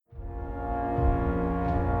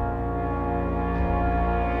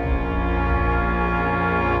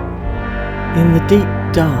In the deep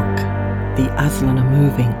dark, the Aslan are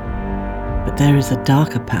moving, but there is a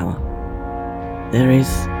darker power. There is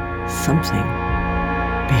something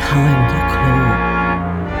behind the claw.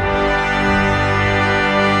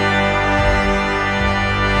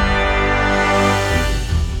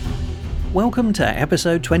 Welcome to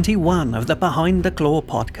episode 21 of the Behind the Claw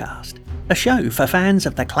podcast, a show for fans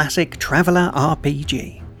of the classic Traveller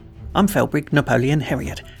RPG. I'm Felbrick Napoleon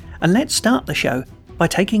Herriot, and let's start the show by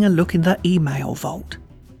taking a look in the email vault.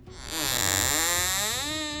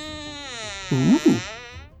 Ooh.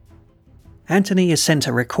 Anthony has sent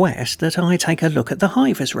a request that I take a look at the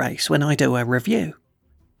Hivers race when I do a review.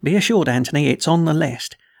 Be assured, Anthony, it's on the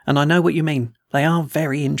list, and I know what you mean. They are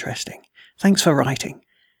very interesting. Thanks for writing.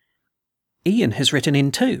 Ian has written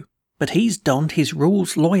in too, but he's donned his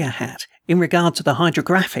rules lawyer hat in regard to the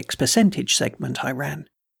hydrographics percentage segment I ran,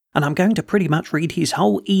 and I'm going to pretty much read his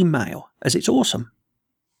whole email as it's awesome.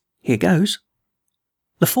 Here goes.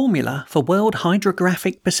 The formula for world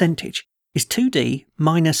hydrographic percentage is 2D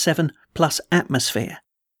minus 7 plus atmosphere,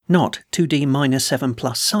 not 2D minus 7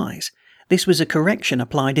 plus size. This was a correction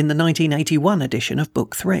applied in the 1981 edition of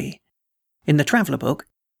Book 3. In the Traveller book,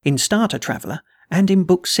 in Starter Traveller, and in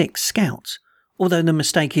Book 6 Scouts, although the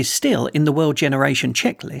mistake is still in the World Generation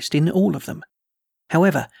checklist in all of them.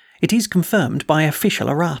 However, it is confirmed by official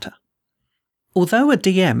errata. Although a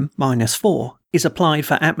DM-4 is applied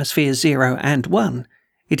for atmospheres 0 and 1,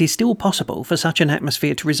 it is still possible for such an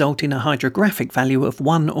atmosphere to result in a hydrographic value of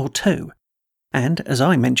 1 or 2, and, as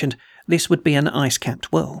I mentioned, this would be an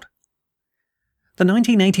ice-capped world. The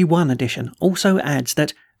 1981 edition also adds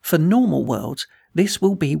that, for normal worlds, this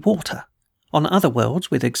will be water. On other worlds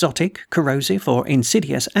with exotic, corrosive, or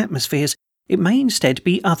insidious atmospheres, it may instead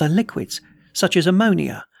be other liquids, such as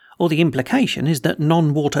ammonia, or the implication is that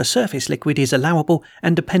non-water surface liquid is allowable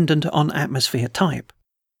and dependent on atmosphere type.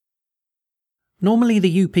 Normally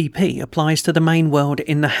the UPP applies to the main world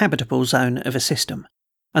in the habitable zone of a system,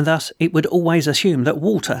 and thus it would always assume that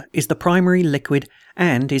water is the primary liquid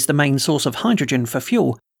and is the main source of hydrogen for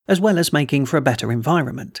fuel, as well as making for a better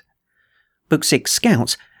environment. Book 6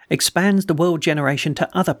 Scouts expands the world generation to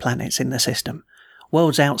other planets in the system.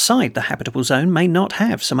 Worlds outside the habitable zone may not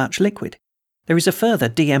have so much liquid. There is a further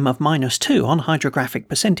DM of -2 on hydrographic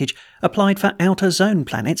percentage applied for outer zone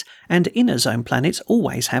planets, and inner zone planets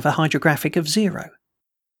always have a hydrographic of 0.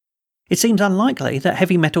 It seems unlikely that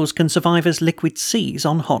heavy metals can survive as liquid seas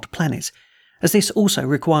on hot planets, as this also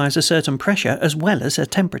requires a certain pressure as well as a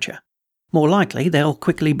temperature. More likely they'll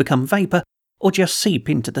quickly become vapour or just seep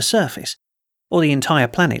into the surface, or the entire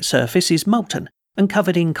planet's surface is molten and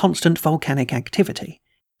covered in constant volcanic activity.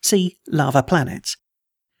 See lava planets.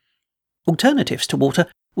 Alternatives to water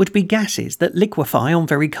would be gases that liquefy on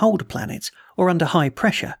very cold planets or under high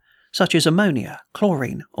pressure, such as ammonia,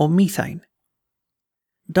 chlorine, or methane.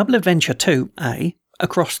 Double Adventure 2A,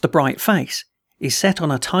 Across the Bright Face, is set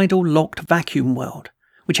on a tidal locked vacuum world,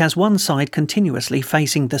 which has one side continuously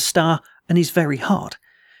facing the star and is very hot.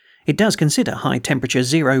 It does consider high temperature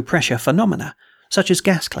zero pressure phenomena, such as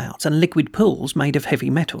gas clouds and liquid pools made of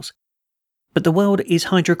heavy metals. But the world is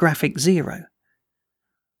hydrographic 0.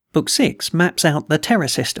 Book 6 maps out the Terra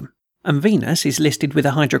system, and Venus is listed with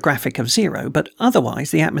a hydrographic of 0, but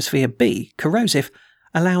otherwise the atmosphere B, corrosive,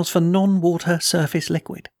 allows for non-water surface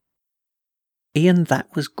liquid. Ian,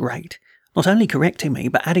 that was great, not only correcting me,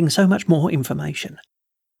 but adding so much more information.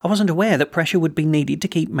 I wasn't aware that pressure would be needed to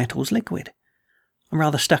keep metals liquid. I'm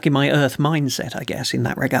rather stuck in my Earth mindset, I guess, in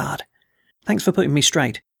that regard. Thanks for putting me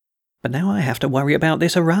straight, but now I have to worry about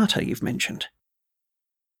this errata you've mentioned.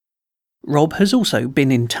 Rob has also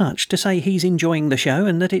been in touch to say he's enjoying the show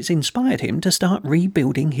and that it's inspired him to start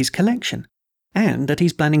rebuilding his collection, and that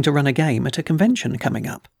he's planning to run a game at a convention coming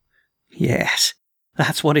up. Yes,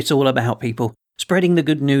 that's what it's all about, people, spreading the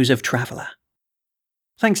good news of Traveller.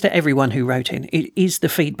 Thanks to everyone who wrote in. It is the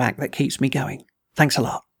feedback that keeps me going. Thanks a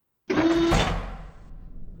lot.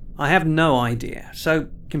 I have no idea, so,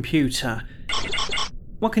 computer,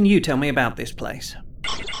 what can you tell me about this place?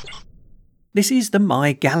 This is the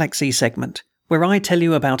My Galaxy segment, where I tell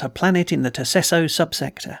you about a planet in the Tercesso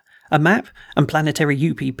subsector. A map and planetary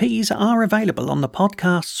UPPs are available on the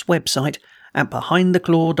podcast's website at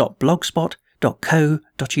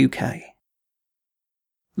behindtheclaw.blogspot.co.uk.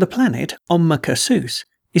 The planet Omma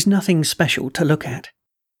is nothing special to look at.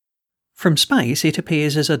 From space it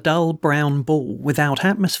appears as a dull brown ball without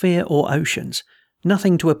atmosphere or oceans,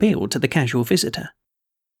 nothing to appeal to the casual visitor.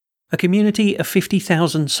 A community of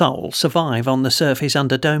 50,000 souls survive on the surface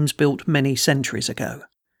under domes built many centuries ago.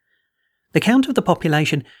 The count of the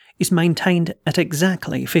population is maintained at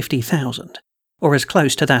exactly 50,000, or as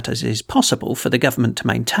close to that as is possible for the government to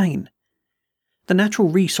maintain. The natural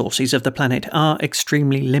resources of the planet are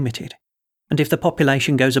extremely limited, and if the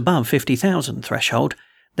population goes above 50,000 threshold,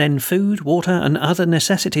 then food, water, and other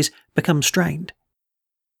necessities become strained.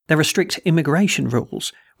 There are strict immigration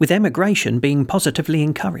rules, with emigration being positively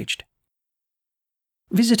encouraged.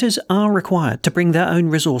 Visitors are required to bring their own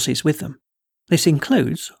resources with them. This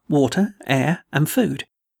includes water, air, and food,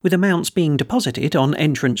 with amounts being deposited on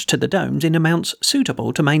entrance to the domes in amounts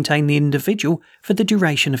suitable to maintain the individual for the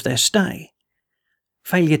duration of their stay.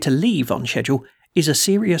 Failure to leave on schedule is a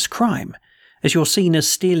serious crime, as you're seen as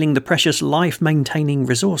stealing the precious life-maintaining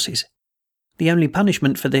resources. The only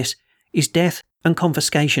punishment for this is death and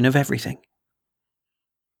confiscation of everything.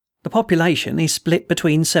 The population is split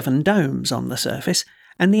between 7 domes on the surface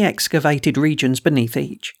and the excavated regions beneath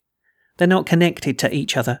each. They're not connected to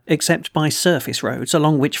each other except by surface roads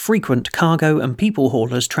along which frequent cargo and people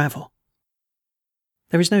haulers travel.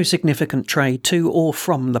 There is no significant trade to or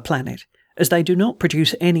from the planet, as they do not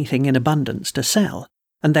produce anything in abundance to sell,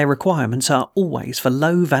 and their requirements are always for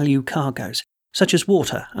low-value cargoes, such as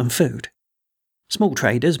water and food. Small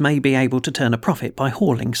traders may be able to turn a profit by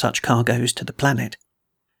hauling such cargoes to the planet.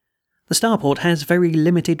 The starport has very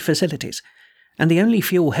limited facilities, and the only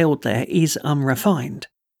fuel held there is unrefined.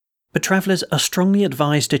 But travellers are strongly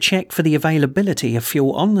advised to check for the availability of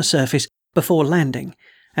fuel on the surface before landing,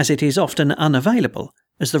 as it is often unavailable,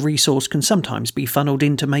 as the resource can sometimes be funneled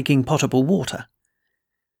into making potable water.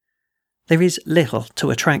 There is little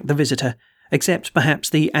to attract the visitor, except perhaps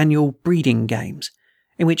the annual breeding games,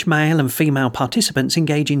 in which male and female participants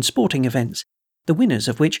engage in sporting events, the winners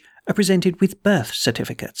of which are presented with birth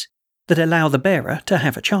certificates that allow the bearer to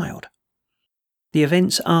have a child. The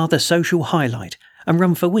events are the social highlight and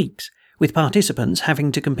run for weeks, with participants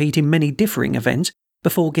having to compete in many differing events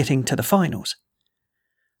before getting to the finals.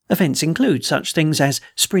 Events include such things as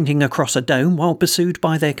sprinting across a dome while pursued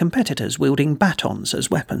by their competitors wielding batons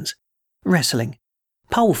as weapons, wrestling,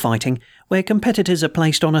 pole fighting, where competitors are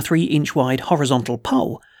placed on a 3-inch wide horizontal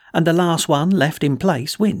pole and the last one left in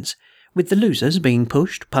place wins, with the losers being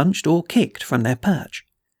pushed, punched, or kicked from their perch.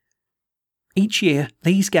 Each year,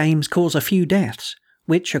 these games cause a few deaths,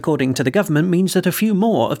 which, according to the government, means that a few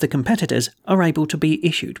more of the competitors are able to be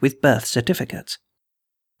issued with birth certificates.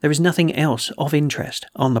 There is nothing else of interest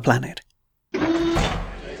on the planet.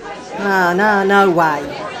 No way.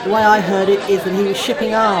 The way I heard it is that he was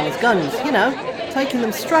shipping arms, guns, taking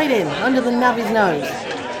them straight in, under the navvy's nose.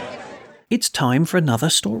 It's time for another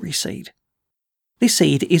story seed. This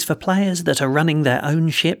seed is for players that are running their own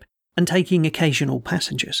ship and taking occasional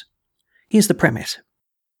passengers. Here's the premise.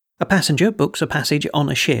 A passenger books a passage on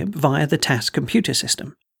a ship via the TAS computer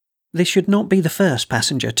system. This should not be the first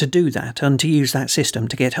passenger to do that and to use that system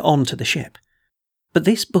to get onto the ship. But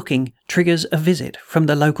this booking triggers a visit from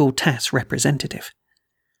the local TAS representative.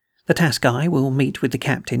 The TAS guy will meet with the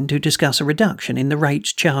captain to discuss a reduction in the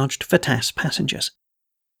rates charged for TAS passengers.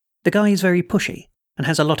 The guy is very pushy and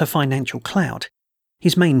has a lot of financial clout,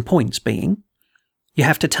 his main points being, you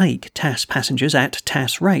have to take TAS passengers at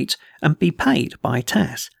TAS rates and be paid by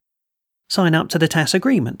TAS. Sign up to the TAS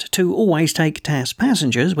agreement to always take TAS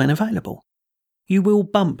passengers when available. You will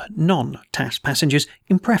bump non-TAS passengers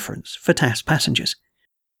in preference for TAS passengers.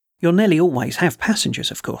 You'll nearly always have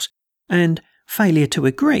passengers, of course, and failure to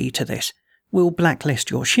agree to this will blacklist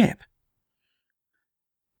your ship.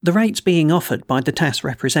 The rates being offered by the TAS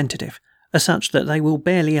representative are such that they will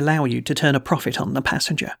barely allow you to turn a profit on the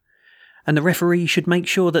passenger, and the referee should make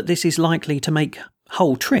sure that this is likely to make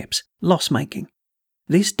whole trips loss-making.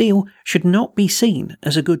 This deal should not be seen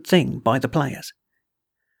as a good thing by the players.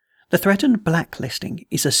 The threatened blacklisting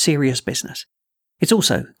is a serious business. It's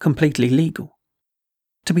also completely legal.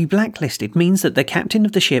 To be blacklisted means that the captain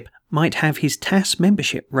of the ship might have his TAS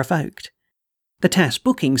membership revoked. The TAS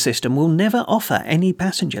booking system will never offer any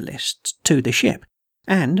passenger lists to the ship,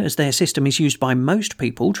 and as their system is used by most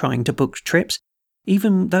people trying to book trips,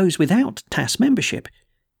 even those without TAS membership,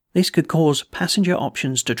 this could cause passenger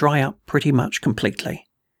options to dry up pretty much completely.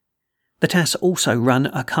 The TAS also run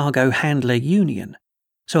a cargo handler union,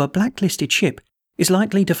 so a blacklisted ship is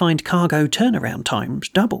likely to find cargo turnaround times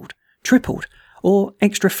doubled, tripled, or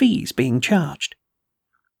extra fees being charged.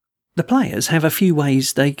 The players have a few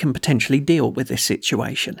ways they can potentially deal with this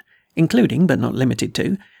situation, including, but not limited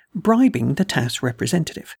to, bribing the TAS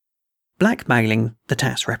representative, blackmailing the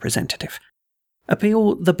TAS representative,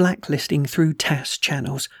 appeal the blacklisting through TAS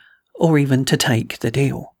channels, or even to take the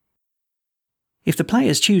deal. If the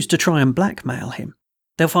players choose to try and blackmail him,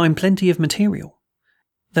 they'll find plenty of material.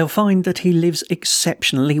 They'll find that he lives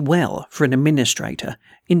exceptionally well for an administrator,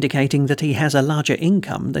 indicating that he has a larger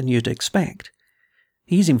income than you'd expect.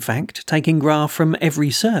 He's in fact taking graft from every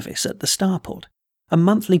service at the starport, and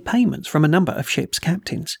monthly payments from a number of ship's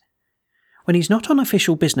captains. When he's not on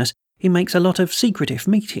official business, he makes a lot of secretive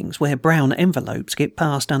meetings where brown envelopes get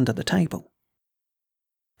passed under the table.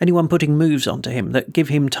 Anyone putting moves onto him that give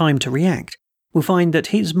him time to react will find that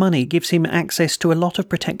his money gives him access to a lot of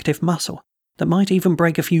protective muscle that might even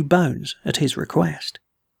break a few bones at his request.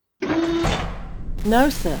 No,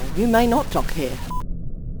 sir, you may not dock here.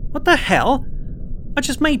 What the hell? I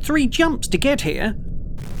just made 3 jumps to get here.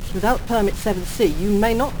 Without permit 7C, you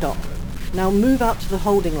may not dock. Now move out to the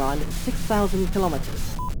holding line at 6,000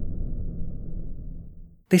 kilometres.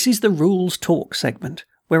 This is the Rules Talk segment,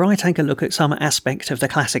 where I take a look at some aspect of the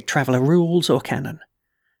classic Traveller rules or canon.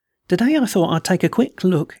 Today I thought I'd take a quick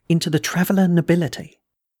look into the Traveller nobility.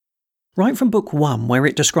 Right from Book 1, where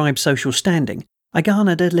it describes social standing, I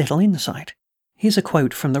garnered a little insight. Here's a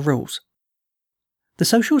quote from the rules. The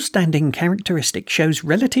social standing characteristic shows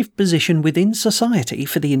relative position within society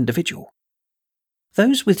for the individual.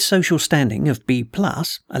 Those with social standing of B+,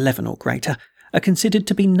 11 or greater, are considered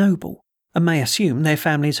to be noble, and may assume their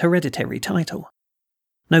family's hereditary title.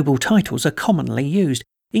 Noble titles are commonly used,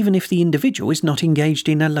 even if the individual is not engaged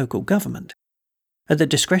in a local government. At the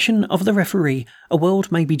discretion of the referee, a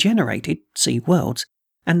world may be generated, see worlds,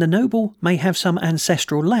 and the noble may have some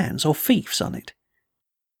ancestral lands or fiefs on it.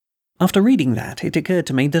 After reading that, it occurred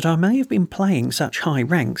to me that I may have been playing such high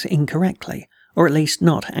ranks incorrectly, or at least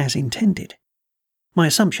not as intended. My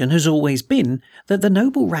assumption has always been that the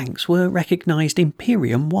noble ranks were recognised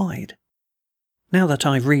Imperium-wide. Now that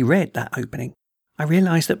I've reread that opening, I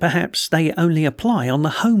realise that perhaps they only apply on the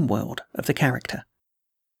home world of the character.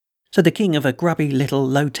 So the king of a grubby little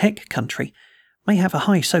low-tech country may have a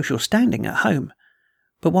high social standing at home,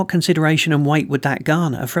 but what consideration and weight would that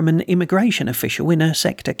garner from an immigration official in a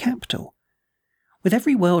sector capital? With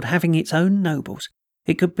every world having its own nobles,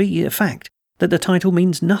 it could be a fact that the title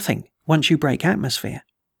means nothing once you break atmosphere.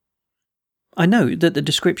 I know that the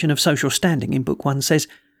description of social standing in Book 1 says,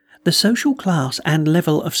 the social class and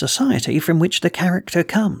level of society from which the character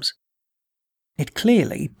comes. It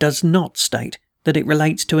clearly does not state that it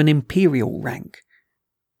relates to an imperial rank.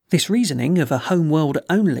 This reasoning of a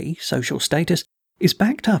homeworld-only social status is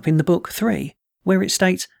backed up in the Book 3, where it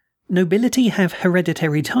states, nobility have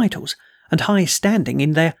hereditary titles and high standing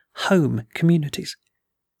in their home communities.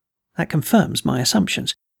 That confirms my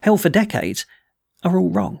assumptions. Hell for decades are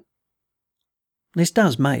all wrong. This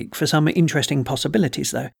does make for some interesting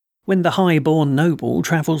possibilities, though, when the high-born noble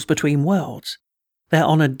travels between worlds. Their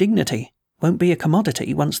honoured dignity won't be a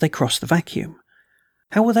commodity once they cross the vacuum.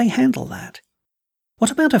 How will they handle that?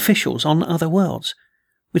 What about officials on other worlds?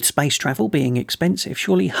 With space travel being expensive,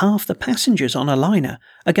 surely half the passengers on a liner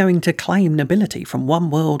are going to claim nobility from one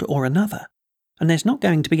world or another, and there's not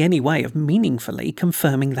going to be any way of meaningfully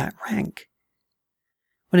confirming that rank.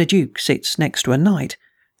 When a duke sits next to a knight,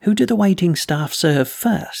 who do the waiting staff serve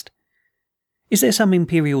first? Is there some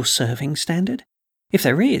imperial serving standard? If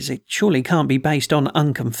there is, it surely can't be based on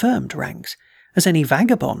unconfirmed ranks, as any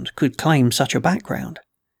vagabond could claim such a background.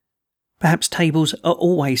 Perhaps tables are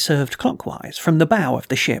always served clockwise from the bow of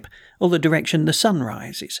the ship or the direction the sun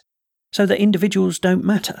rises, so that individuals don't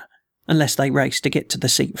matter unless they race to get to the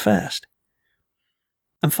seat first.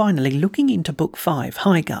 And finally, looking into Book 5,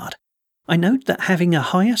 Highguard, I note that having a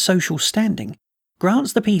higher social standing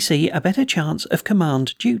grants the PC a better chance of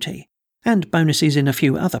command duty, and bonuses in a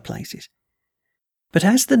few other places. But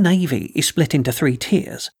as the Navy is split into 3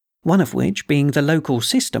 tiers, one of which being the local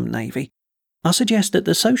system Navy, I suggest that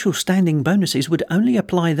the social standing bonuses would only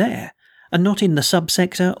apply there, and not in the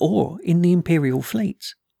subsector or in the Imperial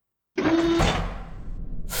fleets.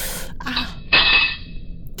 Ah,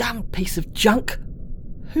 damn piece of junk!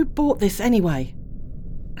 Who bought this anyway?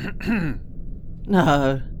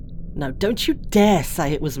 No, don't you dare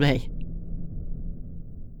say it was me.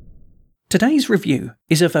 Today's review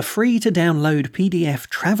is of a free-to-download PDF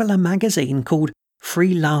traveller magazine called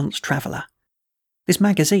Freelance Traveller. This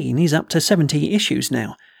magazine is up to 70 issues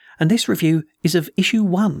now, and this review is of issue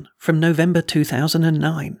 1 from November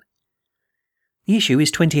 2009. The issue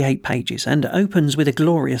is 28 pages and opens with a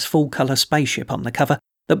glorious full-colour spaceship on the cover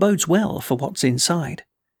that bodes well for what's inside.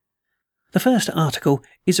 The first article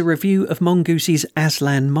is a review of Mongoose's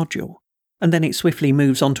Aslan module, and then it swiftly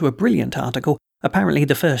moves on to a brilliant article, apparently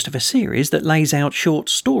the first of a series that lays out short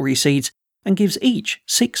story seeds and gives each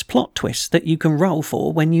 6 plot twists that you can roll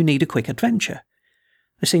for when you need a quick adventure.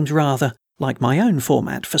 This seems rather like my own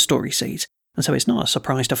format for story seeds, and so it's not a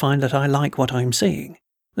surprise to find that I like what I'm seeing.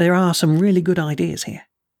 There are some really good ideas here.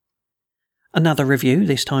 Another review,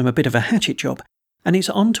 this time a bit of a hatchet job, and it's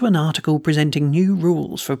on to an article presenting new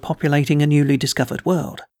rules for populating a newly discovered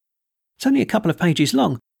world. It's only a couple of pages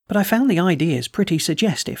long, but I found the ideas pretty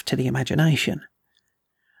suggestive to the imagination.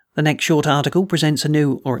 The next short article presents a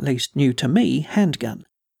new, or at least new to me, handgun,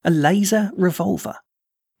 a laser revolver.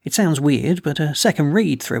 It sounds weird, but a second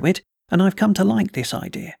read through it, and I've come to like this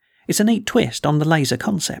idea. It's a neat twist on the laser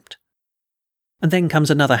concept. And then comes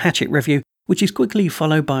another Hatchet review, which is quickly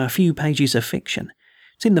followed by a few pages of fiction.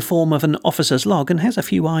 It's in the form of an officer's log and has a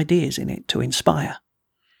few ideas in it to inspire.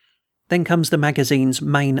 Then comes the magazine's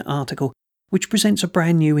main article, which presents a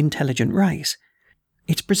brand new intelligent race.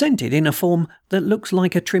 It's presented in a form that looks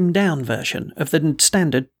like a trimmed-down version of the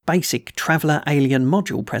standard basic Traveller Alien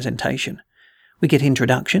module presentation. We get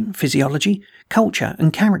introduction, physiology, culture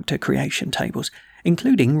and character creation tables,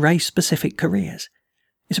 including race-specific careers.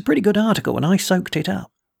 It's a pretty good article and I soaked it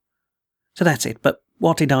up. So that's it, but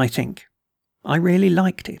what did I think? I really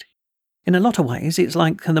liked it. In a lot of ways, it's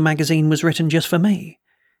like the magazine was written just for me.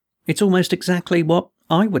 It's almost exactly what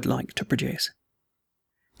I would like to produce.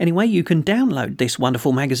 Anyway, you can download this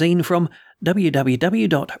wonderful magazine from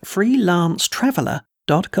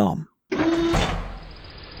www.freelancetraveller.com.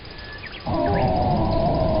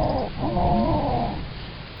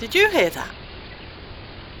 Did you hear that?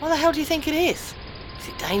 What the hell do you think it is? Is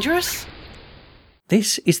it dangerous?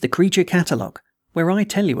 This is the Creature Catalogue, where I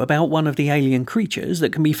tell you about one of the alien creatures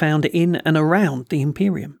that can be found in and around the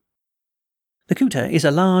Imperium. The Kuta is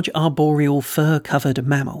a large arboreal fur-covered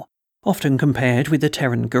mammal, often compared with the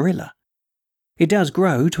Terran gorilla. It does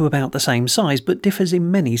grow to about the same size, but differs in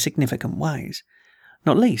many significant ways.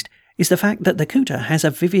 Not least is the fact that the Kuta has a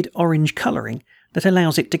vivid orange colouring that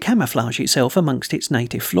allows it to camouflage itself amongst its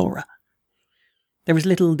native flora. There is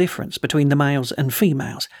little difference between the males and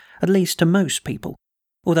females, at least to most people,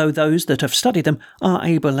 although those that have studied them are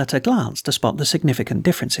able at a glance to spot the significant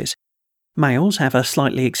differences. Males have a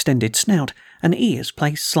slightly extended snout and ears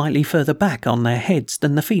placed slightly further back on their heads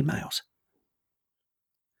than the females.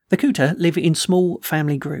 The Kuta live in small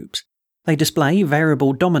family groups. They display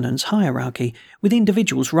variable dominance hierarchy, with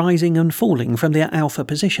individuals rising and falling from their alpha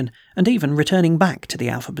position and even returning back to the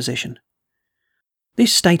alpha position.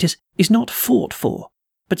 This status is not fought for,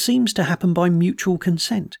 but seems to happen by mutual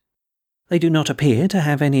consent. They do not appear to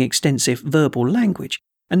have any extensive verbal language,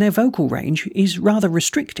 and their vocal range is rather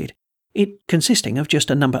restricted, it consisting of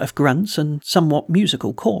just a number of grunts and somewhat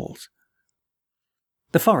musical calls.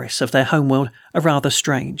 The forests of their homeworld are rather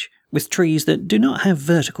strange, with trees that do not have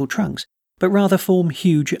vertical trunks, but rather form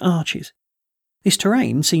huge arches. This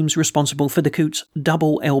terrain seems responsible for the Kut's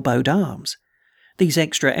double-elbowed arms. These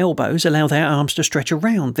extra elbows allow their arms to stretch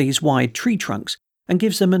around these wide tree trunks and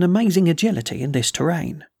gives them an amazing agility in this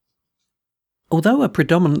terrain. Although a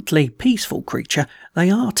predominantly peaceful creature, they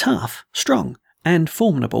are tough, strong, and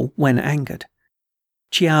formidable when angered.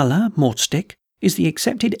 Chiala Mortstick is the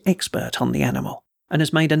accepted expert on the animal and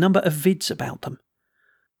has made a number of vids about them.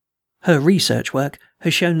 Her research work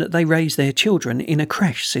has shown that they raise their children in a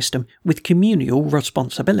creche system with communal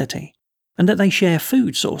responsibility, and that they share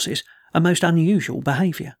food sources, a most unusual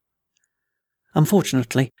behaviour.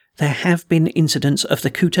 Unfortunately, there have been incidents of the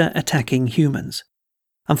Kuta attacking humans.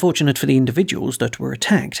 Unfortunate for the individuals that were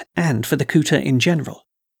attacked, and for the Kuta in general.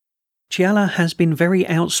 Chiala has been very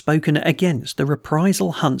outspoken against the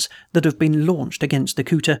reprisal hunts that have been launched against the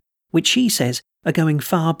Kuta, which she says are going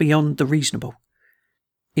far beyond the reasonable.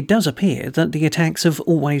 It does appear that the attacks have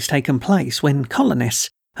always taken place when colonists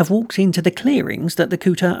have walked into the clearings that the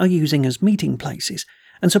Kuta are using as meeting places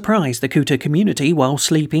and surprised the Kuta community while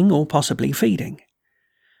sleeping or possibly feeding.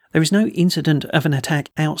 There is no incident of an attack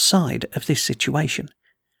outside of this situation.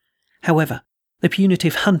 However, the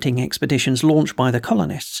punitive hunting expeditions launched by the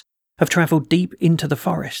colonists have travelled deep into the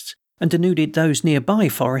forests and denuded those nearby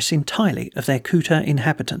forests entirely of their Kuta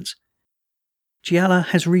inhabitants. Chiala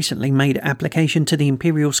has recently made application to the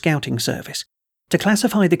Imperial Scouting Service to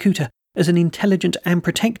classify the Kuta as an intelligent and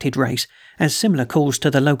protected race, as similar calls to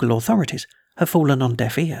the local authorities have fallen on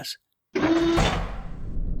deaf ears.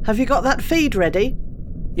 Have you got that feed ready?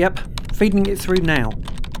 Yep, feeding it through now.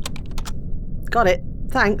 Got it,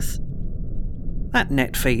 thanks. That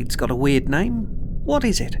net feed's got a weird name. What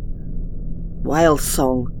is it? Whale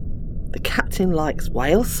song. The captain likes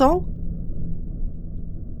whale song?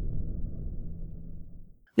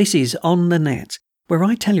 This is On the Net, where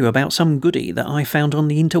I tell you about some goodie that I found on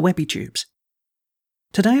the interwebby tubes.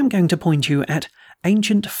 Today I'm going to point you at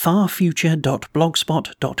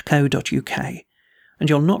ancientfarfuture.blogspot.co.uk, and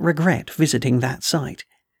you'll not regret visiting that site.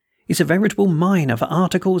 It's a veritable mine of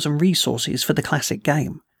articles and resources for the classic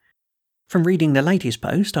game. From reading the latest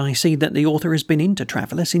post, I see that the author has been into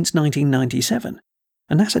Traveller since 1997,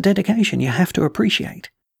 and that's a dedication you have to appreciate.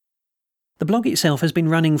 The blog itself has been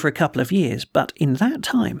running for a couple of years, but in that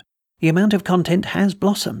time, The amount of content has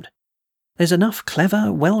blossomed. There's enough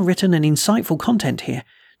clever, well-written and insightful content here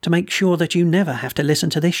to make sure that you never have to listen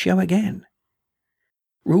to this show again.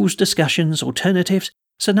 Rules discussions, alternatives,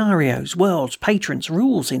 scenarios, worlds, patrons,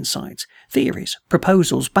 rules insights, theories,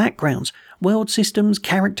 proposals, backgrounds, world systems,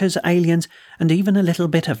 characters, aliens, and even a little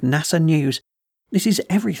bit of NASA news. This is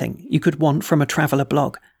everything you could want from a traveller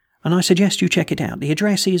blog, and I suggest you check it out. The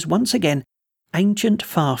address is, once again,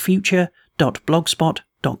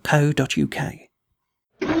 ancientfarfuture.blogspot.co.uk.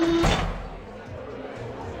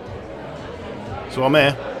 So I'm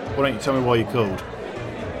here. Why don't you tell me why you called?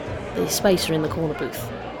 The spacer in the corner booth.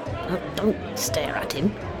 Oh, don't stare at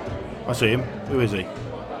him. I see him. Who is he?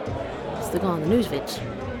 It's the guy on the news vids.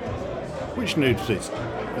 Which news is?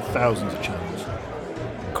 With thousands of channels.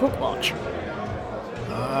 Crookwatch.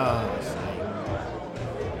 Ah, I see.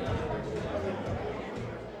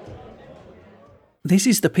 This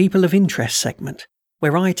is the People of Interest segment,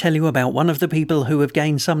 where I tell you about one of the people who have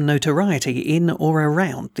gained some notoriety in or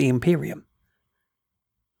around the Imperium.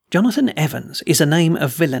 Jonathan Evans is a name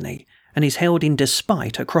of villainy and is held in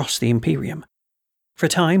despite across the Imperium. For a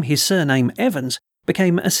time, his surname Evans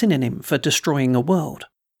became a synonym for destroying a world.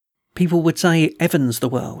 People would say Evans the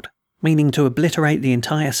world, meaning to obliterate the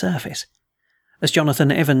entire surface. As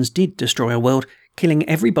Jonathan Evans did destroy a world, killing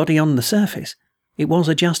everybody on the surface, it was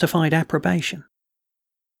a justified approbation.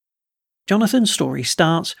 Jonathan's story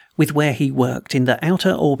starts with where he worked in the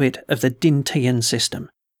outer orbit of the Dintian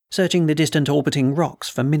system, searching the distant orbiting rocks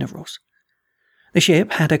for minerals. The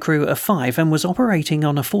ship had a crew of 5 and was operating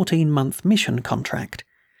on a 14-month mission contract.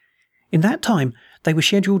 In that time, they were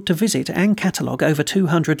scheduled to visit and catalogue over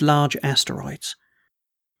 200 large asteroids.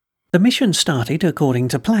 The mission started according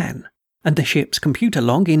to plan, and the ship's computer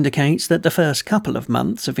log indicates that the first couple of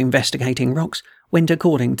months of investigating rocks went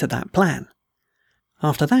according to that plan.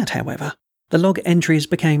 After that, however, the log entries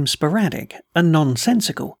became sporadic and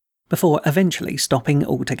nonsensical, before eventually stopping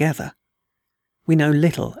altogether. We know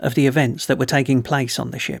little of the events that were taking place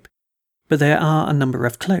on the ship, but there are a number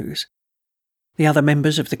of clues. The other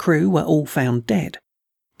members of the crew were all found dead.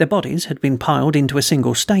 Their bodies had been piled into a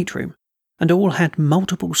single stateroom, and all had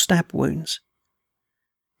multiple stab wounds.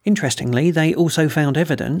 Interestingly, they also found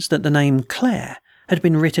evidence that the name Claire had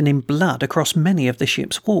been written in blood across many of the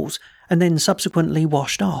ship's walls and then subsequently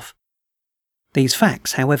washed off. These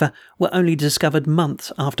facts, however, were only discovered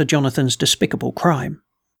months after Jonathan's despicable crime.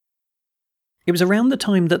 It was around the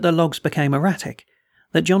time that the logs became erratic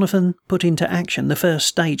that Jonathan put into action the first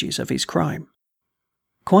stages of his crime.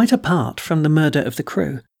 Quite apart from the murder of the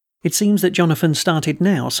crew, it seems that Jonathan started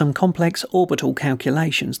now some complex orbital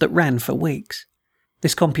calculations that ran for weeks.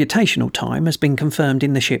 This computational time has been confirmed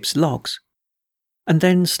in the ship's logs. And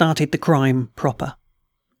then started the crime proper.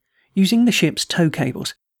 Using the ship's tow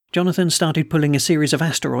cables, Jonathan started pulling a series of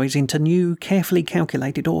asteroids into new, carefully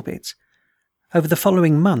calculated orbits. Over the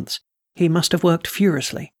following months, he must have worked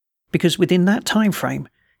furiously, because within that time frame,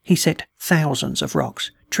 he set thousands of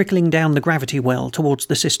rocks, trickling down the gravity well towards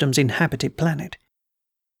the system's inhabited planet.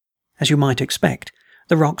 As you might expect,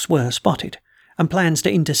 the rocks were spotted, and plans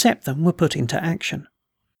to intercept them were put into action.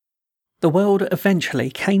 The world eventually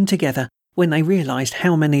came together when they realized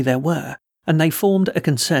how many there were, and they formed a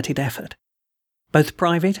concerted effort. Both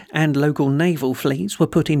private and local naval fleets were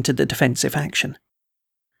put into the defensive action.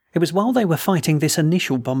 It was while they were fighting this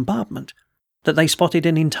initial bombardment that they spotted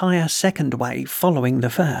an entire second wave following the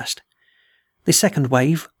first. This second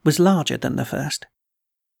wave was larger than the first.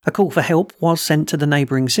 A call for help was sent to the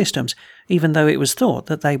neighbouring systems, even though it was thought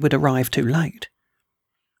that they would arrive too late.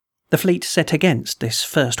 The fleet set against this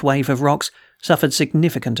first wave of rocks suffered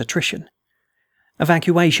significant attrition.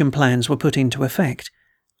 Evacuation plans were put into effect,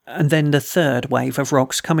 and then the third wave of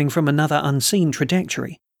rocks coming from another unseen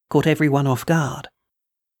trajectory caught everyone off guard.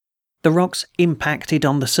 The rocks impacted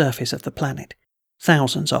on the surface of the planet,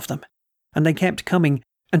 thousands of them, and they kept coming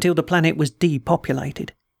until the planet was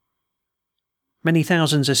depopulated. Many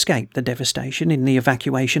thousands escaped the devastation in the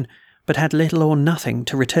evacuation, but had little or nothing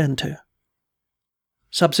to return to.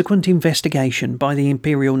 Subsequent investigation by the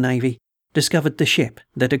Imperial Navy discovered the ship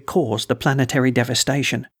that had caused the planetary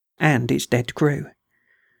devastation and its dead crew.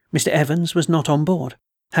 Mr. Evans was not on board,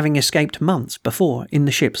 having escaped months before in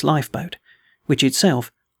the ship's lifeboat, which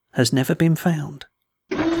itself has never been found.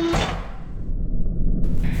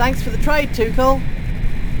 Thanks for the trade, Tuchel.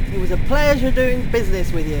 It was a pleasure doing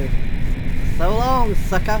business with you. So long,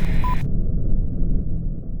 sucker.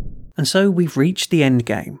 And so we've reached the end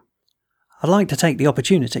game. I'd like to take the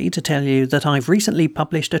opportunity to tell you that I've recently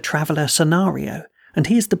published a Traveller scenario, and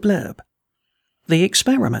here's the blurb. The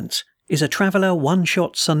Experiments is a Traveller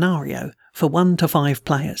one-shot scenario for 1 to 5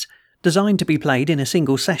 players, designed to be played in a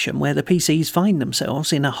single session where the PCs find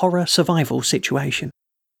themselves in a horror survival situation.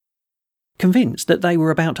 Convinced that they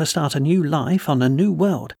were about to start a new life on a new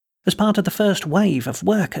world as part of the first wave of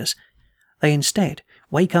workers, they instead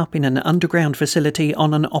wake up in an underground facility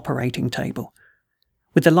on an operating table.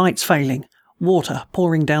 With the lights failing, water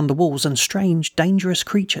pouring down the walls and strange, dangerous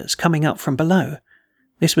creatures coming up from below,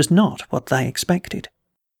 this was not what they expected.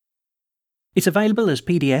 It's available as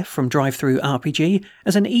PDF from DriveThruRPG,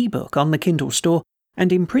 as an ebook on the Kindle store,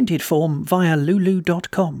 and in printed form via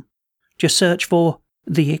lulu.com. Just search for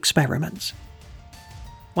The Experiments.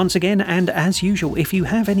 Once again, and as usual, if you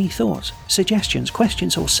have any thoughts, suggestions,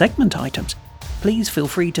 questions or segment items, please feel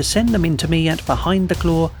free to send them in to me at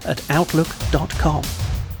behindtheclaw@outlook.com.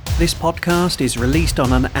 This podcast is released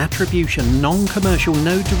on an attribution non-commercial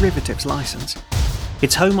no derivatives license.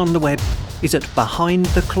 Its home on the web is at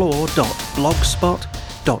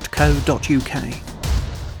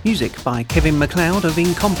behindtheclaw.blogspot.co.uk. Music by Kevin MacLeod of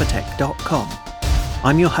Incompetech.com.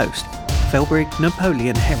 I'm your host, Felbrick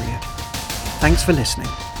Napoleon Herriot. Thanks for listening.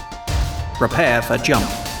 Prepare for jump.